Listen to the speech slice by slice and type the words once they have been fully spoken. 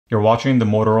You're watching the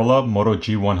Motorola Moto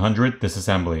G100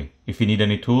 disassembly. If you need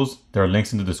any tools, there are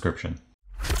links in the description.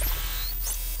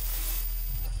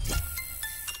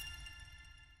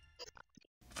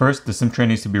 First, the SIM tray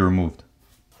needs to be removed.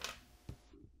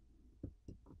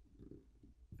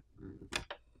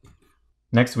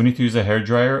 Next, we need to use a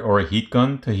hairdryer or a heat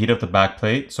gun to heat up the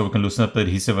backplate so we can loosen up the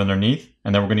adhesive underneath,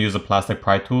 and then we're going to use a plastic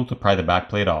pry tool to pry the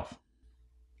backplate off.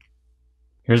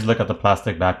 Here's a look at the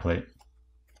plastic backplate.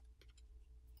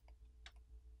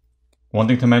 One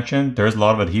thing to mention, there is a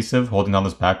lot of adhesive holding down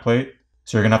this backplate,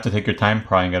 so you're going to have to take your time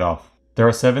prying it off. There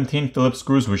are 17 Phillips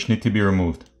screws which need to be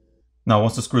removed. Now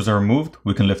once the screws are removed,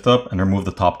 we can lift up and remove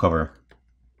the top cover.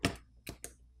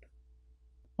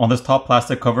 On this top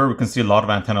plastic cover, we can see a lot of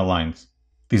antenna lines.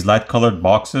 These light colored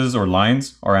boxes or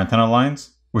lines are antenna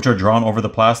lines, which are drawn over the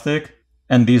plastic,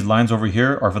 and these lines over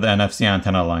here are for the NFC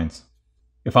antenna lines.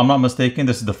 If I'm not mistaken,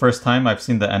 this is the first time I've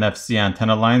seen the NFC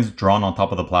antenna lines drawn on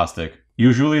top of the plastic.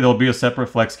 Usually there'll be a separate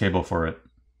flex cable for it.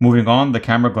 Moving on, the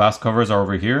camera glass covers are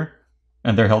over here,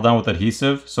 and they're held down with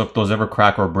adhesive, so if those ever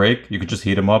crack or break, you could just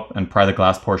heat them up and pry the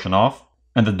glass portion off.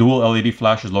 And the dual LED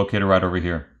flash is located right over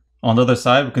here. On the other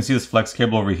side, we can see this flex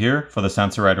cable over here for the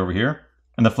sensor right over here.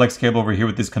 And the flex cable over here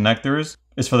with these connectors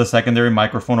is for the secondary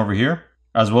microphone over here,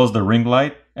 as well as the ring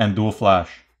light and dual flash.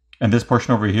 And this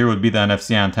portion over here would be the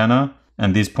NFC antenna,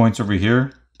 and these points over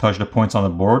here touch the points on the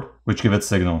board, which give it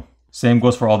signal. Same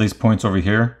goes for all these points over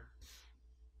here,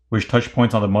 which touch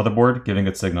points on the motherboard, giving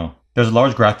it signal. There's a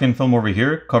large graphene film over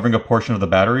here covering a portion of the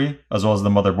battery, as well as the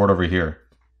motherboard over here.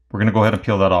 We're going to go ahead and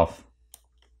peel that off.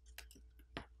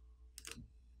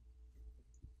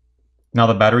 Now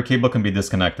the battery cable can be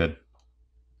disconnected.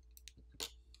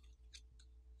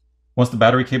 Once the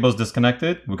battery cable is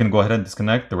disconnected, we can go ahead and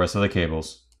disconnect the rest of the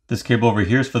cables. This cable over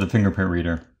here is for the fingerprint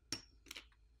reader.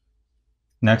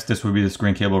 Next, this would be the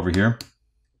screen cable over here.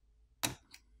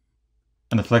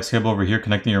 And the flex cable over here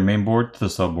connecting your main board to the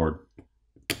subboard.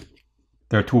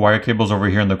 There are two wire cables over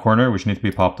here in the corner which need to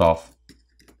be popped off.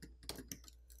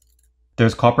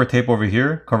 There's copper tape over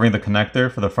here covering the connector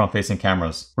for the front facing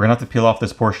cameras. We're going to have to peel off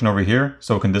this portion over here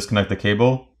so we can disconnect the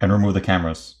cable and remove the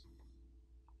cameras.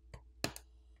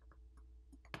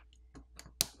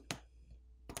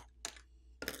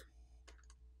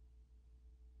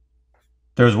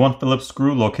 There's one Phillips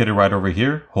screw located right over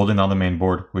here, holding down the main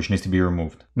board, which needs to be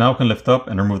removed. Now we can lift up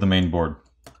and remove the main board.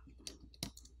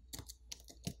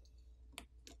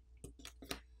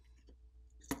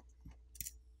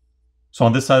 So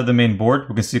on this side of the main board,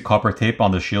 we can see copper tape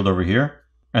on the shield over here.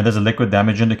 And there's a liquid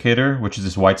damage indicator, which is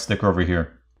this white sticker over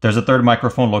here. There's a third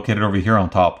microphone located over here on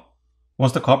top.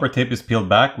 Once the copper tape is peeled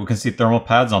back, we can see thermal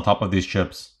pads on top of these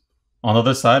chips. On the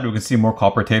other side, we can see more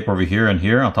copper tape over here and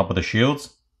here on top of the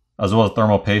shields, as well as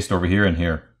thermal paste over here and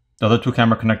here. The other two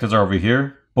camera connectors are over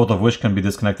here, both of which can be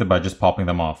disconnected by just popping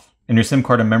them off. And your SIM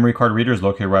card and memory card reader is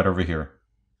located right over here.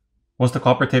 Once the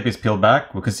copper tape is peeled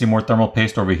back, we can see more thermal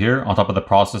paste over here on top of the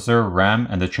processor, RAM,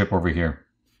 and the chip over here.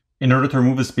 In order to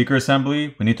remove the speaker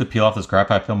assembly, we need to peel off this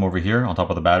graphite film over here on top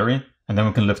of the battery, and then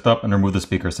we can lift up and remove the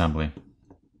speaker assembly.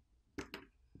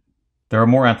 There are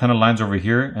more antenna lines over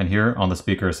here and here on the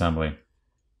speaker assembly.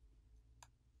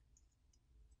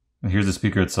 And here's the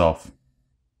speaker itself.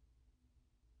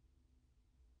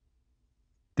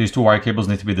 These two wire cables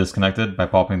need to be disconnected by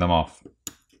popping them off.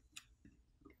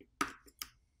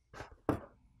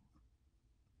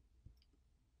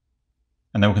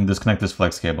 And then we can disconnect this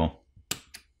flex cable.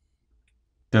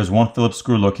 There's one Phillips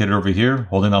screw located over here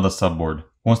holding down the subboard.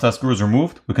 Once that screw is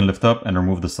removed, we can lift up and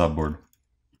remove the subboard.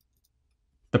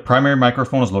 The primary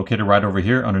microphone is located right over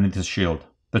here underneath this shield.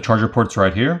 The charger port's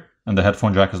right here, and the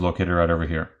headphone jack is located right over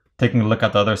here. Taking a look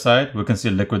at the other side, we can see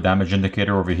a liquid damage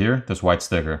indicator over here, this white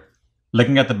sticker.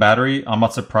 Looking at the battery, I'm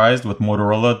not surprised with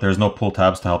Motorola there's no pull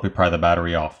tabs to help you pry the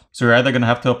battery off. So you're either going to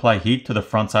have to apply heat to the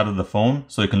front side of the phone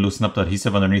so you can loosen up the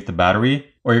adhesive underneath the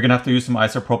battery, or you're going to have to use some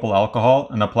isopropyl alcohol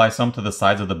and apply some to the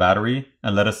sides of the battery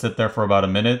and let it sit there for about a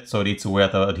minute so it eats away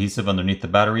at the adhesive underneath the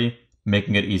battery,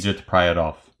 making it easier to pry it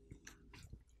off.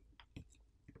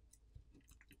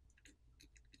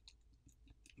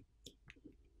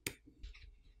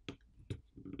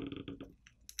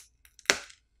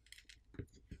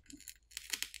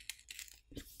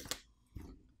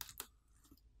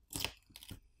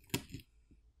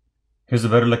 Here's a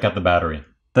better look at the battery.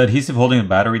 The adhesive holding the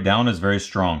battery down is very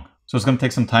strong, so it's going to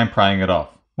take some time prying it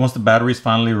off. Once the battery is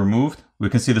finally removed, we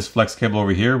can see this flex cable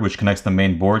over here which connects the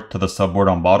main board to the subboard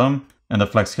on bottom, and the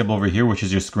flex cable over here which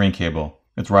is your screen cable.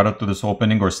 It's right up through this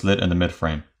opening or slit in the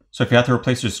midframe. So if you had to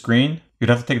replace your screen, you'd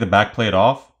have to take the back plate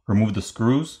off, remove the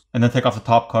screws, and then take off the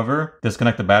top cover,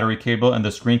 disconnect the battery cable and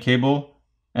the screen cable,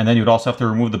 And then you'd also have to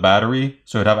remove the battery,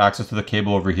 so you'd have access to the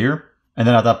cable over here. And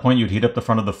then at that point, you'd heat up the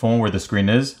front of the phone where the screen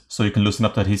is, so you can loosen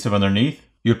up the adhesive underneath.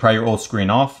 You'd pry your old screen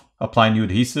off, apply new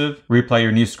adhesive, reapply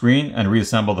your new screen, and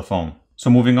reassemble the phone. So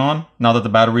moving on, now that the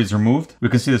battery is removed, we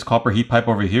can see this copper heat pipe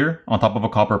over here on top of a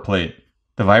copper plate.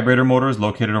 The vibrator motor is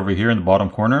located over here in the bottom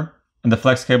corner, and the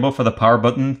flex cable for the power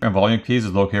button and volume keys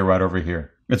is located right over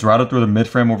here. It's routed through the mid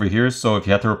frame over here, so if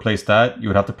you had to replace that, you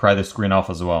would have to pry the screen off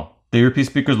as well. The earpiece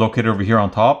speaker is located over here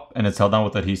on top, and it's held down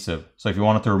with adhesive. So if you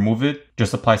wanted to remove it,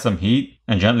 just apply some heat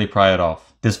and gently pry it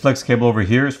off. This flex cable over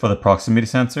here is for the proximity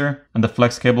sensor, and the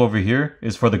flex cable over here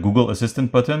is for the Google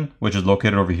Assistant button, which is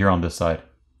located over here on this side.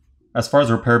 As far as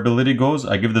repairability goes,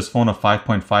 I give this phone a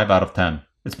 5.5 out of 10.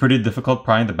 It's pretty difficult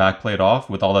prying the backplate off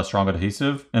with all that strong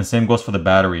adhesive, and same goes for the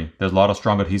battery. There's a lot of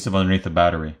strong adhesive underneath the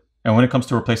battery. And when it comes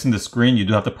to replacing the screen, you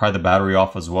do have to pry the battery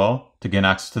off as well to gain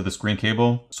access to the screen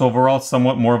cable. So overall, it's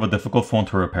somewhat more of a difficult phone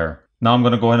to repair. Now I'm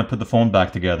going to go ahead and put the phone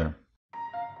back together.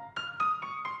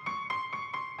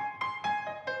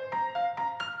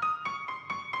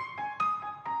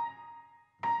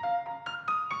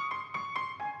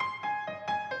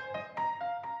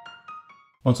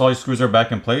 Once all your screws are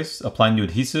back in place, apply new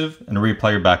adhesive and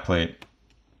reapply your backplate.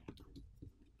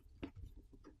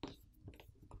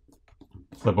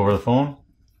 Flip over the phone,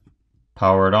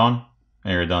 power it on,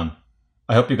 and you're done.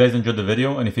 I hope you guys enjoyed the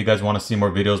video, and if you guys want to see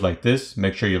more videos like this,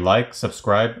 make sure you like,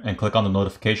 subscribe, and click on the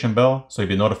notification bell so you'll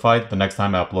be notified the next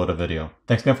time I upload a video.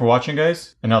 Thanks again for watching,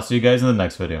 guys, and I'll see you guys in the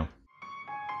next video.